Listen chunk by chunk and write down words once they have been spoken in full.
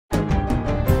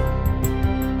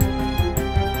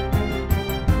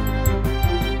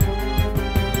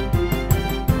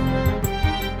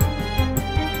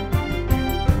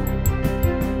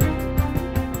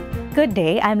Good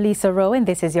day, I'm Lisa Rowe and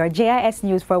this is your JIS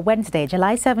News for Wednesday,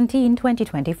 July 17,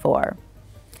 2024.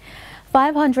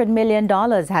 $500 million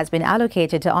has been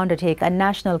allocated to undertake a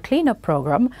national cleanup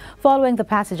program following the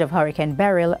passage of Hurricane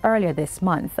Beryl earlier this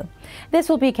month. This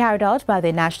will be carried out by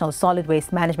the National Solid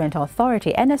Waste Management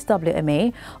Authority,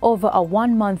 NSWMA, over a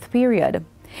one-month period.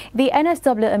 The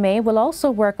NSWMA will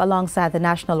also work alongside the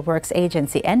National Works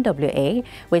Agency, NWA,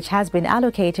 which has been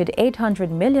allocated $800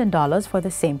 million for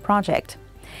the same project.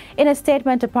 In a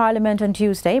statement to Parliament on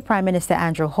Tuesday, Prime Minister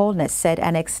Andrew Holness said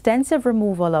an extensive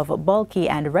removal of bulky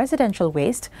and residential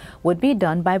waste would be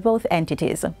done by both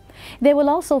entities. They will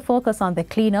also focus on the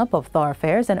cleanup of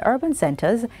thoroughfares and urban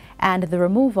centres and the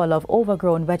removal of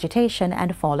overgrown vegetation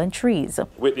and fallen trees.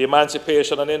 With the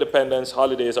Emancipation and Independence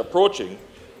holidays approaching,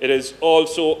 it is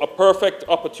also a perfect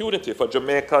opportunity for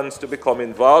Jamaicans to become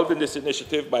involved in this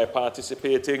initiative by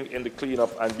participating in the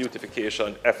cleanup and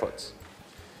beautification efforts.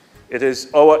 It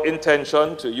is our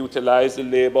intention to utilize the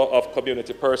labor of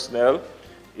community personnel,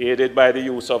 aided by the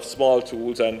use of small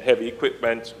tools and heavy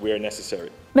equipment where necessary.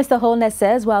 Mr. Holness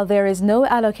says while there is no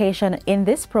allocation in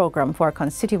this program for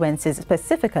constituencies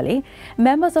specifically,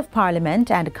 members of Parliament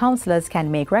and councillors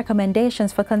can make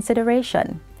recommendations for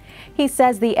consideration. He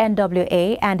says the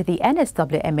NWA and the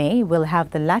NSWMA will have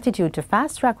the latitude to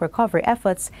fast-track recovery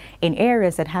efforts in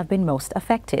areas that have been most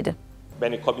affected.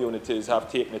 Many communities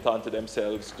have taken it onto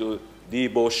themselves to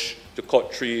debush, to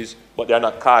cut trees, but they're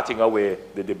not carting away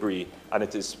the debris, and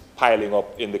it is piling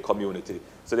up in the community.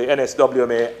 So the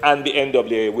NSWMA and the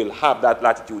NWA will have that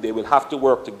latitude. They will have to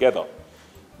work together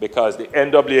because the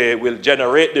NWA will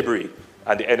generate debris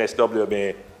and the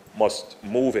NSWMA must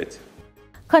move it.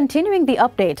 Continuing the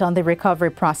update on the recovery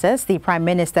process, the Prime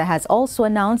Minister has also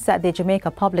announced that the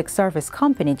Jamaica Public Service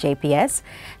Company, JPS,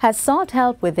 has sought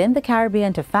help within the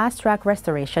Caribbean to fast-track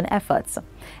restoration efforts.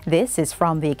 This is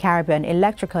from the Caribbean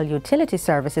Electrical Utility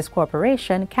Services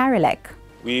Corporation, CARELEC.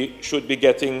 We should be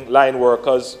getting line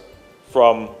workers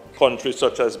from countries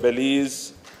such as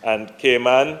Belize and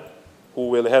Cayman who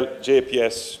will help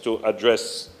JPS to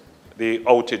address the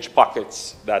outage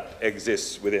pockets that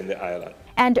exist within the island.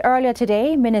 And earlier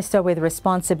today, Minister with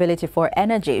Responsibility for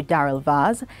Energy, Darrell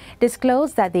Vaz,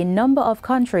 disclosed that the number of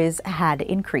countries had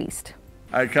increased.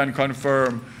 I can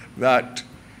confirm that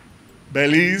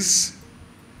Belize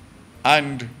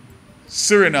and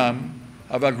Suriname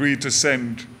have agreed to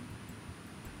send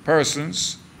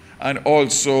persons, and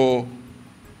also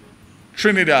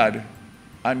Trinidad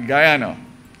and Guyana.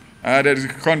 I had a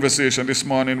conversation this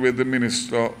morning with the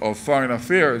Minister of Foreign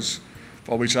Affairs,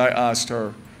 for which I asked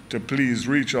her to please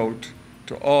reach out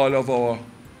to all of our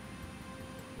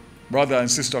brother and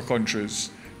sister countries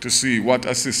to see what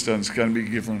assistance can be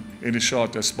given in the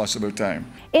shortest possible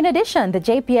time. In addition, the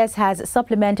JPS has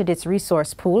supplemented its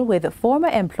resource pool with former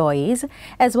employees,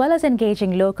 as well as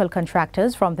engaging local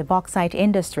contractors from the bauxite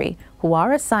industry, who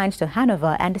are assigned to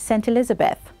Hanover and St.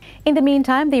 Elizabeth. In the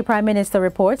meantime, the Prime Minister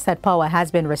reports that power has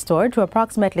been restored to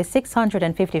approximately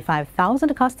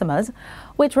 655,000 customers,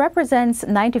 which represents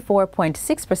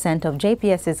 94.6% of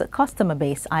JPS's customer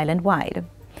base island-wide.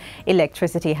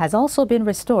 Electricity has also been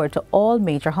restored to all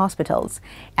major hospitals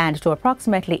and to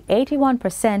approximately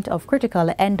 81% of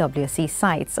critical NWC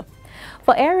sites.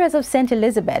 For areas of St.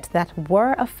 Elizabeth that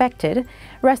were affected,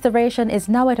 restoration is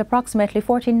now at approximately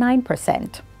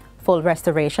 49%. Full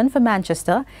restoration for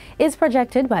Manchester is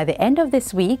projected by the end of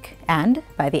this week and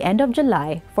by the end of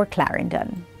July for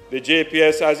Clarendon. The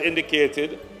JPS has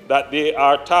indicated that they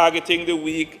are targeting the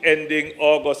week ending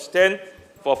August 10th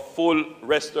for full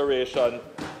restoration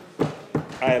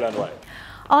island-wide.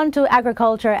 On to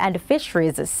agriculture and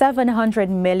fisheries, $700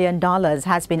 million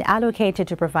has been allocated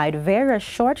to provide various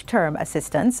short-term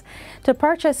assistance to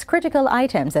purchase critical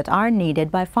items that are needed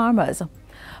by farmers.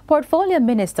 Portfolio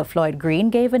Minister Floyd Green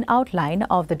gave an outline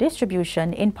of the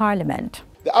distribution in Parliament.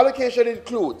 The allocation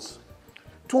includes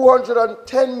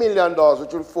 $210 million,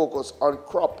 which will focus on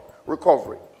crop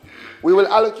recovery. We will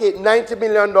allocate $90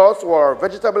 million to our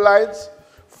vegetable lines,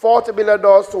 $40 million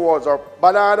towards our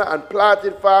banana and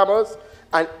plantain farmers,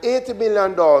 and $80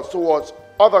 million towards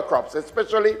other crops,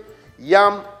 especially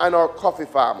yam and our coffee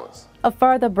farmers. A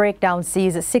further breakdown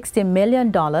sees $60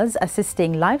 million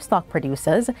assisting livestock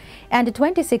producers and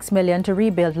 $26 million to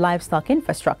rebuild livestock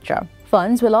infrastructure.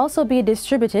 Funds will also be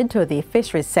distributed to the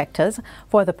fisheries sectors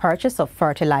for the purchase of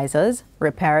fertilizers,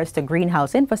 repairs to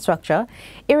greenhouse infrastructure,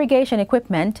 irrigation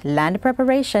equipment, land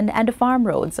preparation, and farm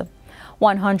roads.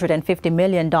 $150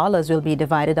 million will be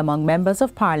divided among members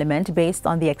of Parliament based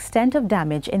on the extent of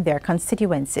damage in their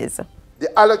constituencies. The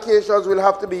allocations will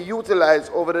have to be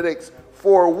utilized over the next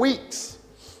 4 weeks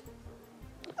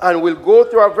and will go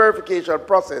through a verification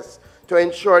process to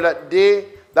ensure that the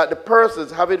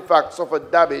persons have in fact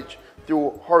suffered damage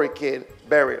through Hurricane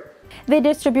Beryl. The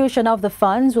distribution of the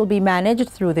funds will be managed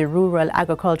through the Rural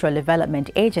Agricultural Development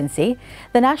Agency,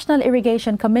 the National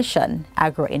Irrigation Commission,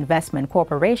 Agro Investment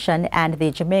Corporation, and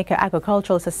the Jamaica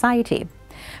Agricultural Society.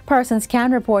 Persons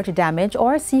can report damage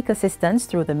or seek assistance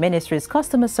through the Ministry's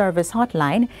customer service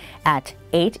hotline at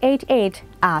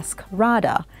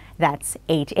 888-ASK-RADA. That's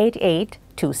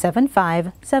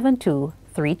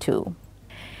 888-275-7232.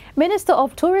 Minister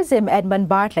of Tourism Edmund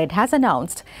Bartlett has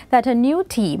announced that a new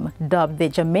team, dubbed the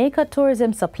Jamaica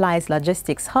Tourism Supplies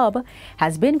Logistics Hub,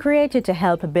 has been created to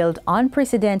help build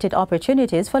unprecedented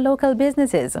opportunities for local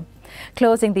businesses.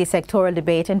 Closing the sectoral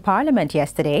debate in Parliament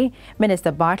yesterday,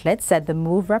 Minister Bartlett said the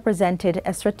move represented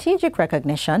a strategic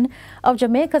recognition of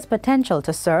Jamaica's potential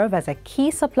to serve as a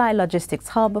key supply logistics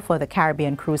hub for the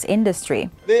Caribbean cruise industry.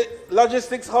 The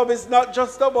logistics hub is not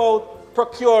just about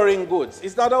procuring goods.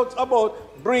 It's not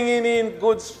about bringing in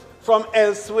goods from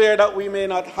elsewhere that we may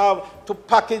not have, to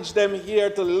package them here,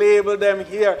 to label them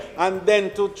here, and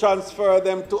then to transfer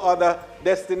them to other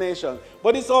destinations.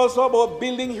 But it's also about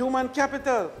building human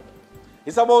capital.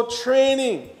 It's about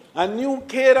training a new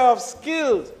cadre of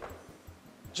skilled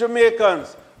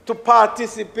Jamaicans to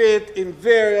participate in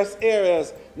various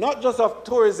areas, not just of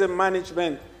tourism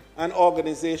management and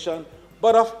organization,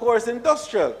 but of course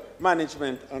industrial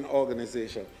management and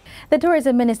organization. The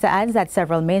tourism minister adds that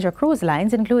several major cruise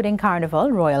lines, including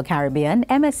Carnival, Royal Caribbean,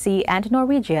 MSC, and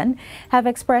Norwegian, have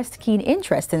expressed keen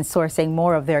interest in sourcing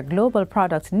more of their global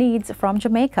product needs from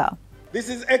Jamaica. This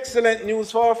is excellent news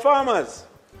for our farmers,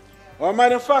 our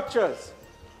manufacturers,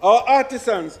 our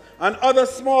artisans, and other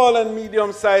small and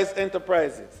medium-sized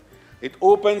enterprises. It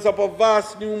opens up a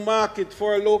vast new market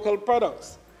for local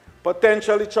products,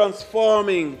 potentially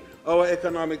transforming our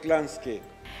economic landscape.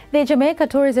 The Jamaica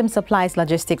Tourism Supplies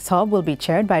Logistics Hub will be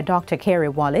chaired by Dr. Kerry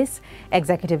Wallace,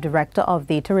 Executive Director of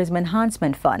the Tourism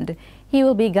Enhancement Fund. He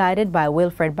will be guided by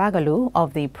Wilfred Bagaloo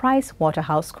of the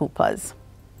PricewaterhouseCoopers.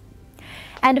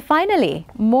 And finally,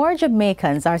 more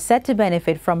Jamaicans are set to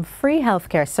benefit from free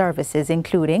healthcare services,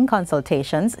 including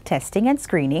consultations, testing and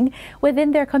screening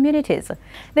within their communities.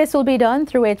 This will be done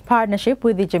through a partnership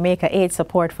with the Jamaica AIDS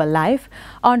Support for Life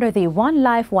under the One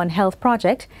Life, One Health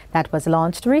project that was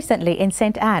launched recently in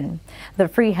St. Anne. The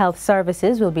free health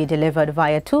services will be delivered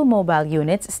via 2 mobile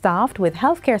units staffed with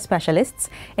healthcare specialists,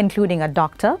 including a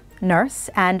doctor, nurse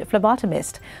and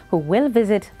phlebotomist, who will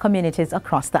visit communities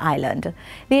across the island.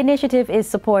 The initiative is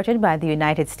supported by the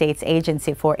United States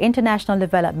Agency for International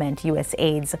Development,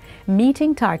 USAID's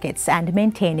Meeting Targets and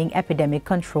Maintaining Epidemic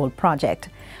Control project.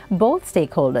 Both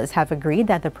stakeholders have agreed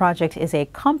that the project is a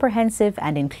comprehensive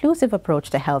and inclusive approach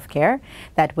to healthcare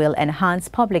that will enhance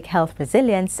public health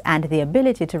resilience and the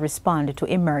ability to respond to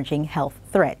emerging health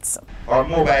threats. Our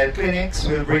mobile clinics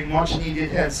will bring much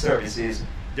needed health services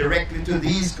directly to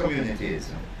these communities.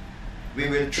 We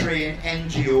will train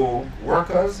NGO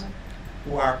workers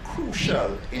who are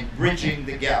crucial in bridging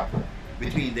the gap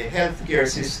between the healthcare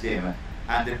system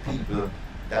and the people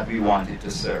that we wanted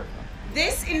to serve.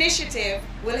 This initiative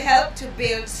will help to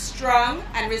build strong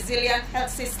and resilient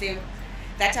health systems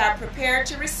that are prepared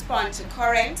to respond to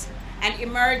current and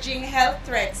emerging health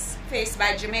threats faced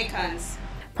by Jamaicans.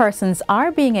 Persons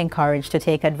are being encouraged to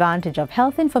take advantage of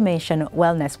health information,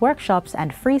 wellness workshops,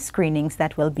 and free screenings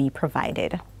that will be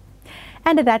provided.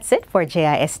 And that's it for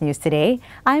JIS News Today.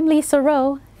 I'm Lisa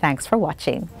Rowe. Thanks for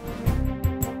watching.